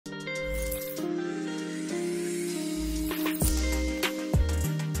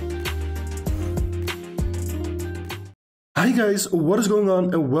Hi guys, what is going on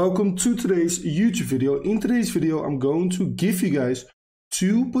and welcome to today's YouTube video. In today's video, I'm going to give you guys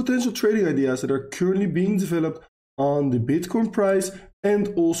two potential trading ideas that are currently being developed on the Bitcoin price and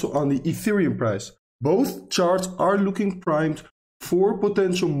also on the Ethereum price. Both charts are looking primed for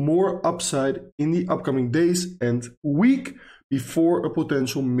potential more upside in the upcoming days and week before a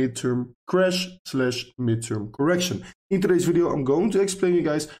potential midterm crash / midterm correction. In today's video, I'm going to explain you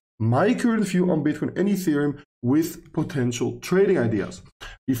guys my current view on Bitcoin and Ethereum with potential trading ideas.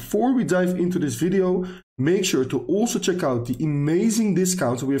 Before we dive into this video, make sure to also check out the amazing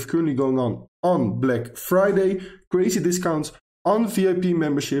discounts we have currently going on Black Friday, crazy discounts on VIP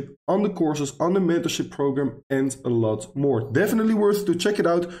membership, on the courses, on the mentorship program, and a lot more. Definitely worth to check it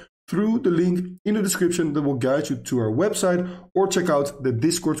out through the link in the description that will guide you to our website, or check out the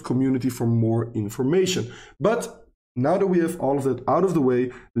Discord community for more information. But now that we have all of that out of the way,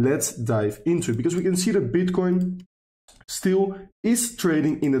 let's dive into it, because we can see that Bitcoin still is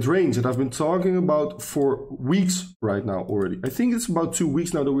trading in that range that I've been talking about for weeks right now already. I think it's about 2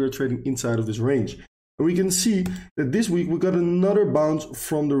 weeks now that we are trading inside of this range. And we can see that this week we got another bounce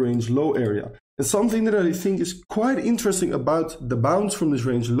from the range low area. And something that I think is quite interesting about the bounce from this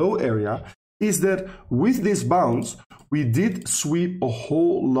range low area is that with this bounce, we did sweep a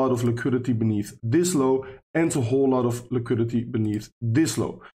whole lot of liquidity beneath this low and a whole lot of liquidity beneath this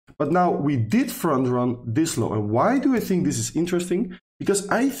low. But now we did front run this low. And why do I think this is interesting? Because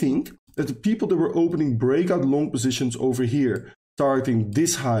I think that the people that were opening breakout long positions over here, targeting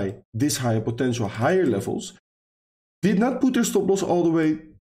this high and potential higher levels, did not put their stop loss all the way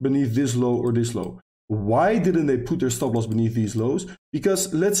beneath this low or this low. Why didn't they put their stop loss beneath these lows?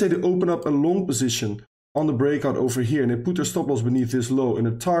 Because let's say they open up a long position on the breakout over here and they put their stop loss beneath this low and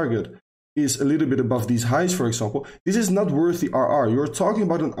the target is a little bit above these highs, for example. This is not worth the RR. You're talking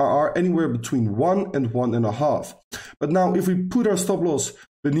about an RR anywhere between 1 and 1.5. But now if we put our stop loss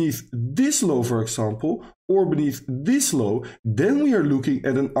beneath this low, for example, or beneath this low, then we are looking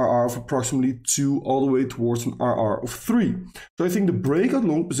at an RR of approximately 2 all the way towards an RR of 3. So I think the breakout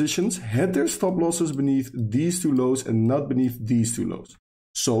long positions had their stop losses beneath these two lows and not beneath these two lows.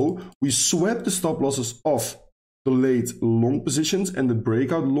 So we swept the stop losses off the late long positions and the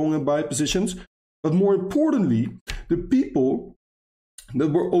breakout long and buy positions. But more importantly, the people that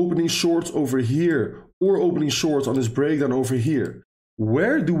were opening shorts over here or opening shorts on this breakdown over here,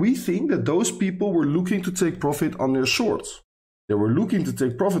 where do we think that those people were looking to take profit on their shorts? They were looking to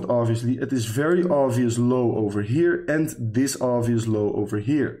take profit, obviously, at this very obvious low over here and this obvious low over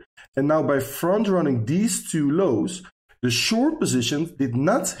here. And now by front running these two lows, the short positions did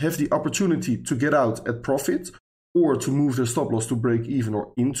not have the opportunity to get out at profit or to move their stop loss to break even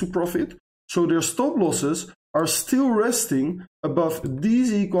or into profit. So their stop losses are still resting above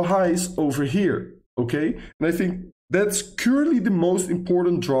these equal highs over here. Okay, and I think that's currently the most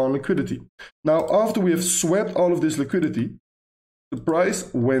important draw on liquidity. Now, after we have swept all of this liquidity, the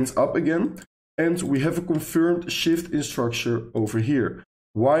price went up again and we have a confirmed shift in structure over here.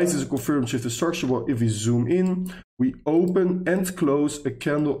 Why is this a confirmed shift in structure? Well, if we zoom in, we open and close a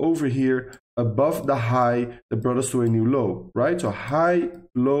candle over here above the high that brought us to a new low, right? So high,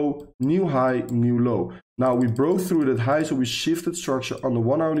 low, new high, new low. Now we broke through that high, so we shifted structure on the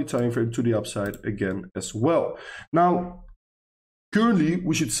 1 hourly time frame to the upside again as well. Now, currently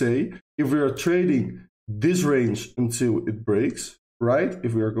we should say, if we are trading this range until it breaks, right?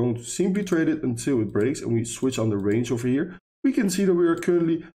 If we are going to simply trade it until it breaks and we switch on the range over here, we can see that we are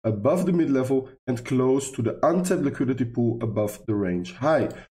currently above the mid-level and close to the untapped liquidity pool above the range high.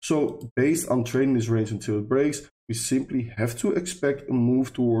 So based on trading this range until it breaks, we simply have to expect a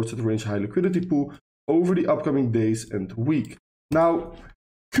move towards the range high liquidity pool over the upcoming days and week. Now,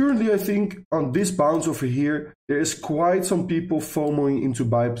 currently I think on this bounce over here, there is quite some people FOMOing into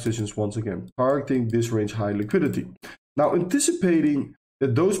buy positions once again, targeting this range high liquidity. Now, anticipating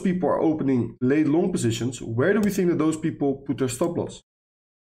that those people are opening late long positions, where do we think that those people put their stop loss?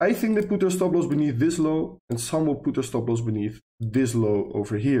 I think they put their stop loss beneath this low, and some will put their stop loss beneath this low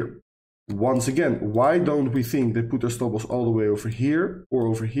over here. Once again, why don't we think they put their stop loss all the way over here or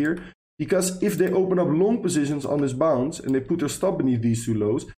over here? Because if they open up long positions on this bounce and they put their stop beneath these two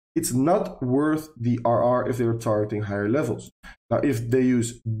lows, it's not worth the RR if they're targeting higher levels. Now, if they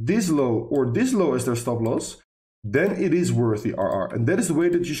use this low or this low as their stop loss, then it is worth the RR. And that is the way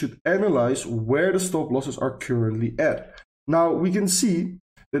that you should analyze where the stop losses are currently at. Now, we can see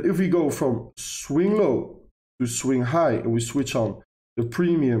that if we go from swing low to swing high and we switch on the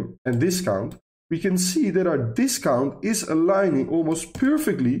premium and discount, we can see that our discount is aligning almost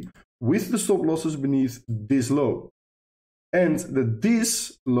perfectly with the stop losses beneath this low. and that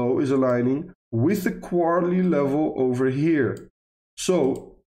this low is aligning with the quarterly level over here.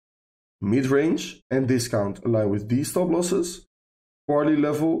 So mid-range and discount align with these stop losses, quarterly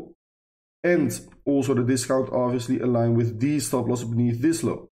level and also the discount obviously align with these stop losses beneath this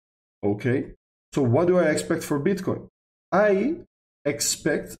low. Okay, so what do I expect for Bitcoin? I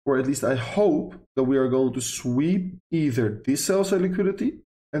expect, or at least I hope, that we are going to sweep either this sell side liquidity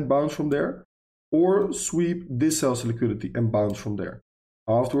and bounce from there, or sweep this sell side liquidity and bounce from there.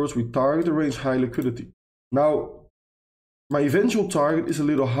 Afterwards, we target the range high liquidity. Now, my eventual target is a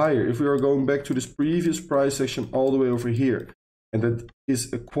little higher if we are going back to this previous price section all the way over here. And that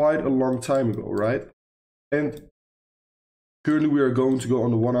is quite a long time ago, right? And currently we are going to go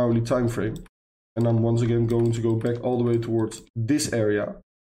on the 1 hourly time frame. And I'm once again going to go back all the way towards this area.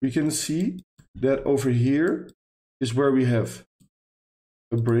 We can see that over here is where we have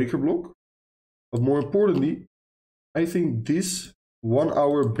a breaker block. But more importantly, I think this 1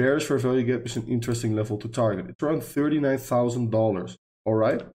 hour bearish fair value gap is an interesting level to target. It's around $39,000. All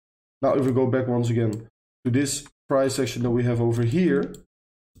right. Now, if we go back once again to this price section that we have over here,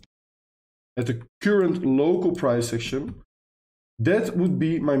 at the current local price section, that would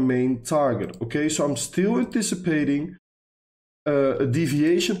be my main target. Okay, so I'm still anticipating a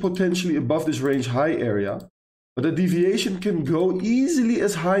deviation potentially above this range high area, but the deviation can go easily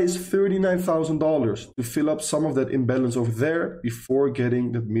as high as $39,000 to fill up some of that imbalance over there before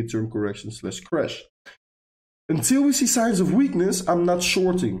getting that midterm correction / crash. Until we see signs of weakness, I'm not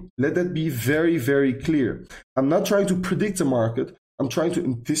shorting. Let that be very, very clear. I'm not trying to predict the market. I'm trying to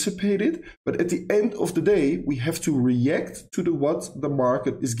anticipate it, but at the end of the day, we have to react to what the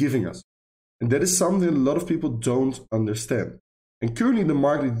market is giving us. And that is something a lot of people don't understand. And currently the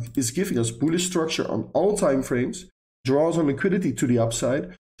market is giving us bullish structure on all time frames, draws on liquidity to the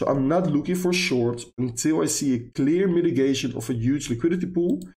upside. So I'm not looking for shorts until I see a clear mitigation of a huge liquidity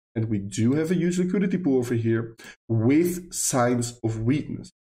pool. And we do have a huge liquidity pool over here with signs of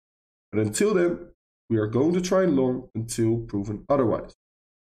weakness. But until then, we are going to try and long until proven otherwise.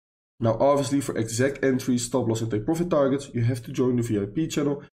 Now, obviously, for exact entries, stop loss, and take profit targets, you have to join the VIP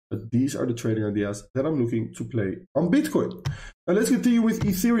channel. But these are the trading ideas that I'm looking to play on Bitcoin. Now, let's continue with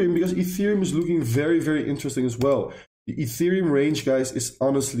Ethereum, because Ethereum is looking very, very interesting as well. The Ethereum range, guys, is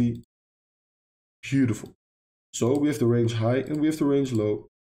honestly beautiful. So we have the range high and we have the range low.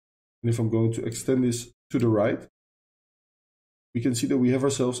 And if I'm going to extend this to the right, we can see that we have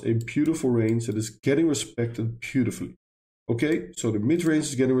ourselves a beautiful range that is getting respected beautifully. Okay, so the mid-range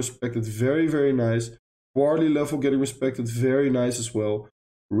is getting respected, very, very nice. Quarterly level getting respected, very nice as well.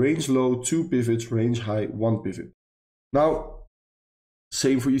 Range low, 2 pivots, range high, 1 pivot. Now,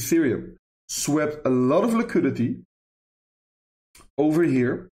 same for Ethereum. Swept a lot of liquidity over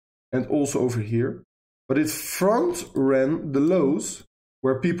here and also over here, but it front ran the lows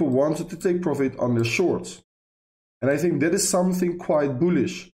where people wanted to take profit on their shorts. And I think that is something quite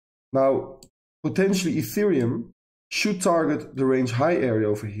bullish. Now, potentially Ethereum should target the range high area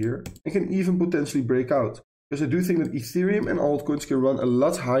over here and can even potentially break out. Because I do think that Ethereum and altcoins can run a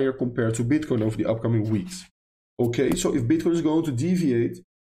lot higher compared to Bitcoin over the upcoming weeks. Okay, so if Bitcoin is going to deviate,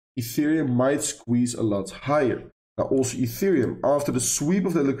 Ethereum might squeeze a lot higher. Now also Ethereum, after the sweep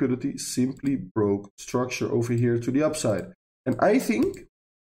of the liquidity, simply broke structure over here to the upside. And I think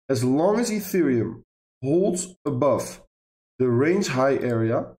as long as Ethereum holds above the range high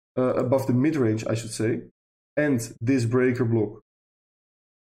area, above the mid-range, I should say, and this breaker block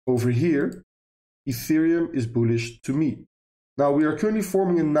over here, Ethereum is bullish to me. Now we are currently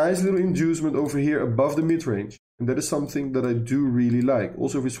forming a nice little inducement over here above the mid-range, and that is something that I do really like.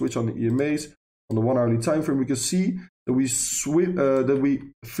 Also, if we switch on the EMAs, on the 1 hourly time frame, we can see that we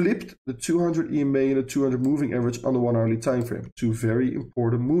flipped the 200 EMA and the 200 moving average on the 1 hourly time frame. Two very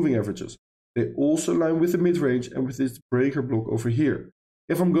important moving averages. They also align with the mid-range and with this breaker block over here.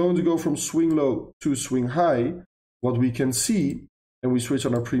 If I'm going to go from swing low to swing high, what we can see, and we switch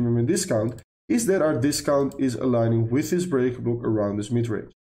on our premium and discount, is that our discount is aligning with this breaker block around this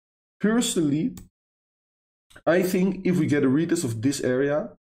mid-range. Personally, I think if we get a retest of this area,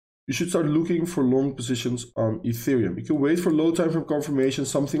 you should start looking for long positions on Ethereum. You can wait for low time frame confirmation,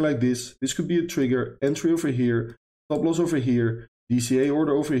 something like this. This could be a trigger, entry over here, stop loss over here, DCA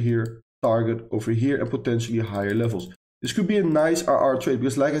order over here, target over here, and potentially higher levels. This could be a nice RR trade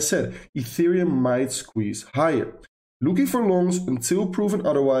because, like I said, Ethereum might squeeze higher. Looking for longs until proven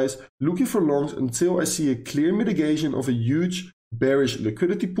otherwise, looking for longs until I see a clear mitigation of a huge bearish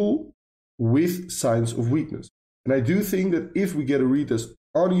liquidity pool with signs of weakness. And I do think that if we get a retest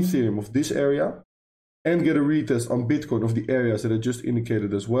on Ethereum of this area, and get a retest on Bitcoin of the areas that I just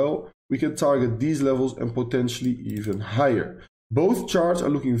indicated as well, we can target these levels and potentially even higher. Both charts are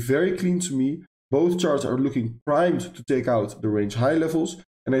looking very clean to me. Both charts are looking primed to take out the range high levels,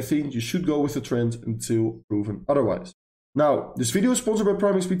 and I think you should go with the trend until proven otherwise. Now, this video is sponsored by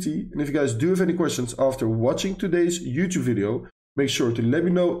PrimeXPT, and if you guys do have any questions after watching today's YouTube video, make sure to let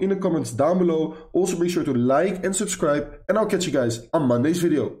me know in the comments down below. Also make sure to like and subscribe, and I'll catch you guys on Monday's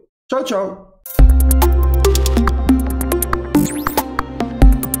video. Ciao, ciao!